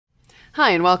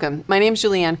Hi and welcome. My name is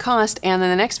Julianne Cost, and in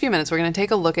the next few minutes we're going to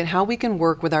take a look at how we can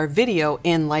work with our video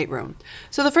in Lightroom.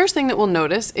 So the first thing that we'll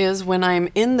notice is when I'm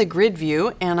in the grid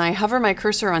view and I hover my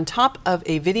cursor on top of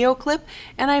a video clip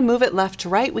and I move it left to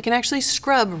right, we can actually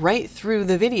scrub right through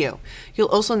the video. You'll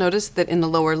also notice that in the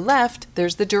lower left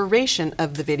there's the duration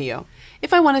of the video.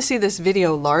 If I want to see this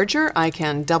video larger, I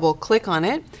can double click on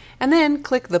it and then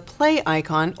click the play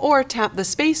icon or tap the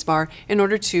space bar in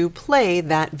order to play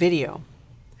that video.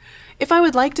 If I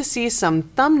would like to see some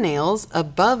thumbnails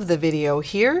above the video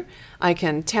here, I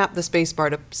can tap the spacebar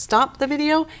to stop the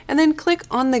video and then click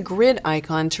on the grid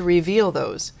icon to reveal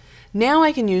those. Now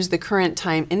I can use the current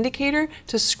time indicator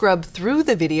to scrub through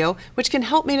the video, which can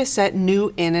help me to set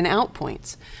new in and out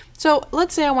points. So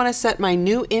let's say I want to set my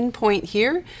new in point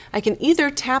here. I can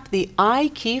either tap the I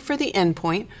key for the end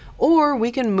point, or we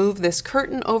can move this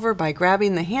curtain over by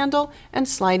grabbing the handle and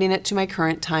sliding it to my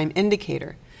current time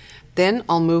indicator. Then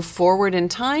I'll move forward in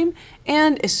time,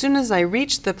 and as soon as I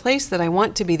reach the place that I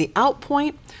want to be the out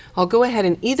point, I'll go ahead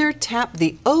and either tap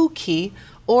the O key,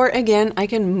 or again I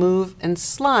can move and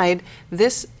slide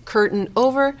this curtain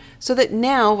over so that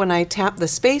now when I tap the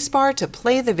space bar to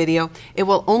play the video, it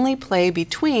will only play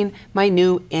between my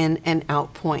new in and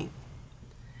out point.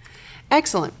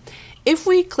 Excellent. If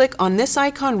we click on this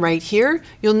icon right here,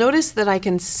 you'll notice that I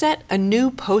can set a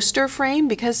new poster frame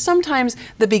because sometimes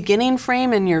the beginning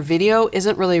frame in your video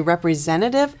isn't really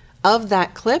representative of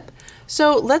that clip.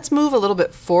 So let's move a little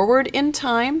bit forward in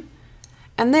time,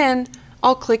 and then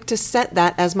I'll click to set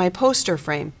that as my poster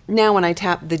frame. Now when I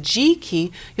tap the G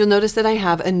key, you'll notice that I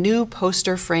have a new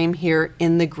poster frame here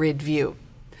in the grid view.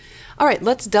 All right,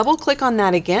 let's double click on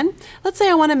that again. Let's say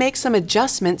I want to make some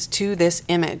adjustments to this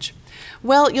image.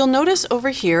 Well, you'll notice over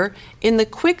here in the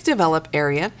Quick Develop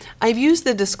area, I've used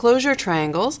the disclosure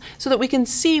triangles so that we can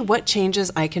see what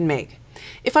changes I can make.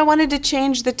 If I wanted to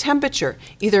change the temperature,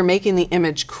 either making the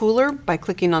image cooler by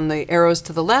clicking on the arrows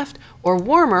to the left or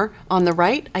warmer on the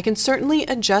right, I can certainly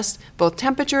adjust both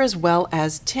temperature as well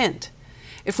as tint.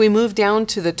 If we move down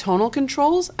to the tonal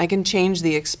controls, I can change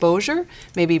the exposure,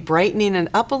 maybe brightening it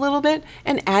up a little bit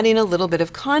and adding a little bit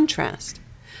of contrast.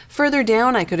 Further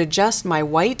down, I could adjust my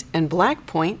white and black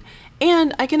point,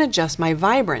 and I can adjust my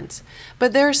vibrance.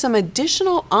 But there are some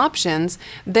additional options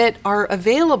that are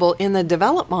available in the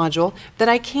Develop module that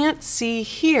I can't see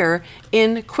here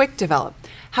in Quick Develop.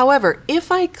 However, if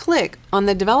I click on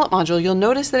the Develop module, you'll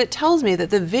notice that it tells me that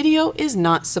the video is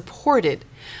not supported.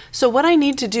 So what I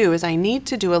need to do is I need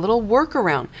to do a little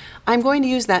workaround. I'm going to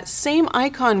use that same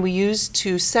icon we used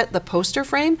to set the poster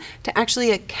frame to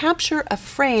actually capture a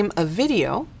frame of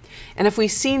video. And if we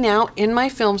see now in my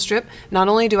film strip, not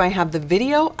only do I have the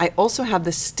video, I also have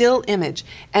the still image.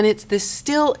 And it's this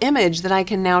still image that I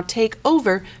can now take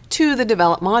over to the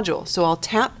Develop module. So I'll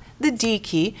tap the D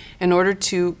key in order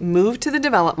to move to the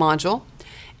Develop module.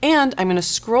 And I'm going to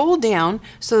scroll down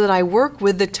so that I work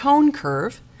with the tone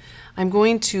curve. I'm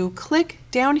going to click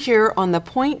down here on the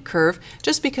point curve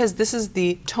just because this is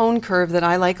the tone curve that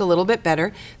I like a little bit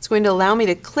better. It's going to allow me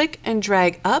to click and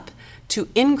drag up to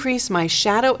increase my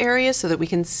shadow area so that we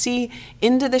can see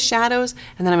into the shadows,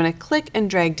 and then I'm going to click and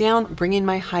drag down, bringing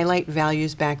my highlight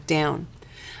values back down.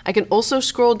 I can also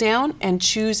scroll down and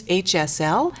choose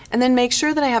HSL and then make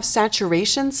sure that I have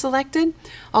saturation selected.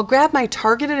 I'll grab my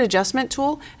targeted adjustment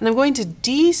tool and I'm going to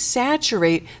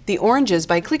desaturate the oranges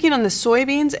by clicking on the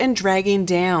soybeans and dragging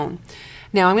down.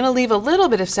 Now I'm going to leave a little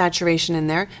bit of saturation in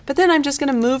there, but then I'm just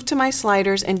going to move to my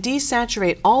sliders and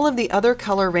desaturate all of the other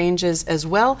color ranges as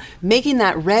well, making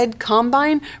that red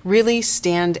combine really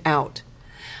stand out.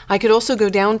 I could also go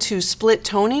down to split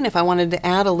toning if I wanted to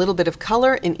add a little bit of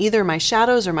color in either my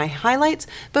shadows or my highlights,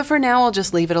 but for now I'll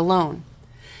just leave it alone.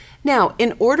 Now,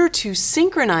 in order to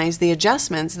synchronize the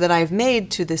adjustments that I've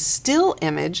made to the still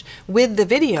image with the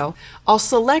video, I'll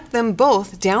select them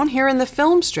both down here in the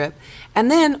film strip,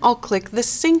 and then I'll click the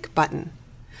Sync button.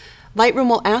 Lightroom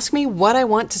will ask me what I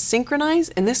want to synchronize.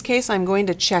 In this case, I'm going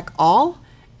to check All,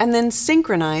 and then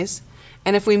Synchronize.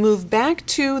 And if we move back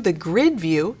to the grid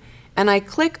view, and I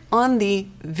click on the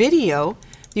video,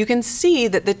 you can see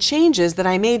that the changes that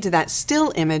I made to that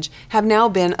still image have now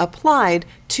been applied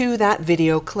to that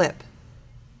video clip.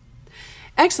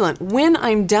 Excellent. When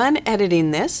I'm done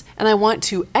editing this and I want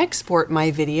to export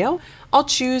my video, I'll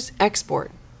choose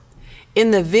Export.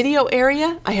 In the video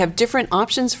area, I have different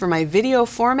options for my video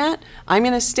format. I'm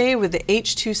going to stay with the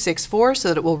H.264 so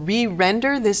that it will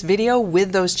re-render this video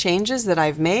with those changes that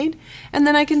I've made, and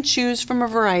then I can choose from a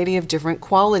variety of different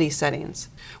quality settings.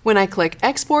 When I click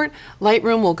Export,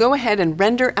 Lightroom will go ahead and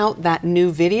render out that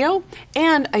new video.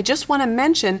 And I just want to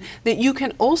mention that you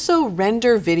can also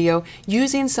render video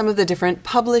using some of the different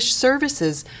Publish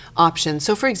Services options.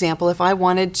 So for example, if I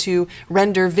wanted to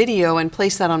render video and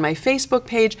place that on my Facebook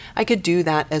page, I could do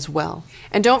that as well.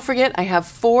 And don't forget, I have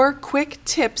 4 quick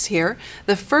tips here.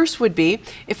 The first would be,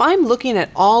 if I'm looking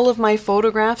at all of my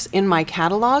photographs in my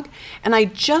catalog and I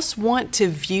just want to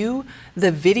view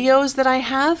the videos that I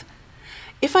have,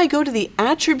 if I go to the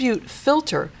attribute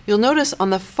filter, you'll notice on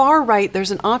the far right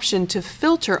there's an option to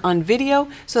filter on video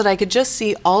so that I could just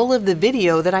see all of the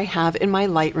video that I have in my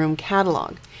Lightroom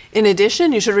catalog. In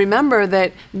addition, you should remember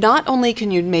that not only can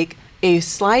you make a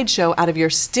slideshow out of your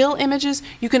still images,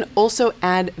 you can also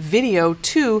add video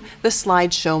to the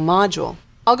slideshow module.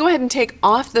 I'll go ahead and take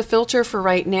off the filter for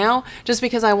right now, just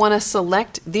because I want to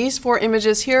select these 4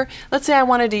 images here. Let's say I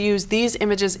wanted to use these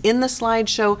images in the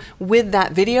slideshow with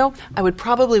that video. I would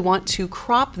probably want to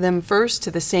crop them first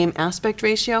to the same aspect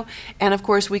ratio. And of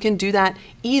course, we can do that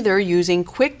either using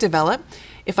Quick Develop.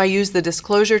 If I use the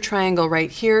disclosure triangle right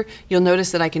here, you'll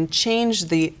notice that I can change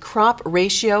the crop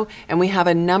ratio, and we have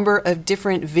a number of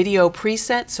different video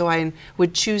presets. So I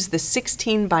would choose the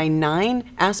 16:9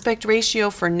 aspect ratio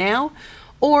for now.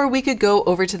 Or we could go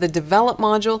over to the Develop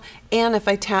module, and if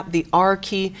I tap the R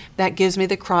key, that gives me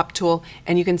the crop tool,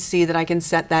 and you can see that I can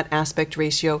set that aspect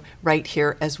ratio right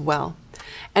here as well.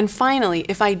 And finally,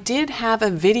 if I did have a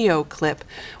video clip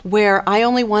where I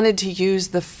only wanted to use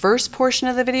the first portion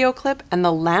of the video clip and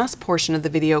the last portion of the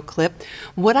video clip,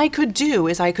 what I could do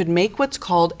is I could make what's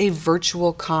called a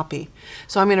virtual copy.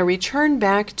 So I'm going to return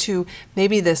back to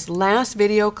maybe this last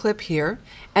video clip here.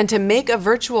 And to make a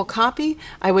virtual copy,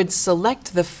 I would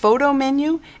select the photo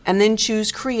menu and then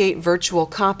choose Create Virtual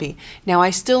Copy. Now I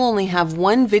still only have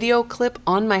 1 video clip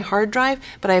on my hard drive,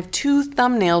 but I have 2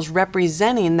 thumbnails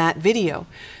representing that video.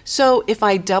 So if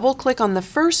I double click on the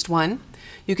first one,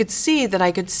 you could see that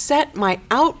I could set my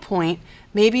out point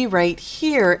maybe right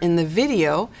here in the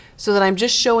video so that I'm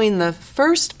just showing the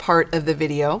first part of the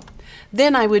video.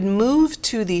 Then I would move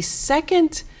to the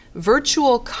second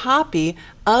virtual copy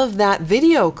of that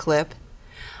video clip.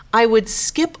 I would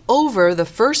skip over the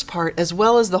first part as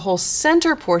well as the whole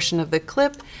center portion of the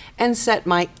clip and set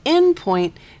my end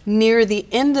point near the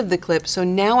end of the clip. So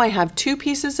now I have 2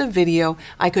 pieces of video.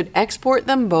 I could export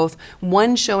them both,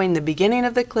 one showing the beginning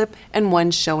of the clip and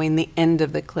one showing the end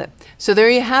of the clip. So there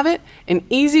you have it, an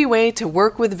easy way to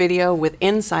work with video with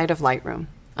inside of Lightroom.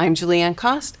 I'm Julianne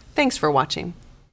Kost. Thanks for watching.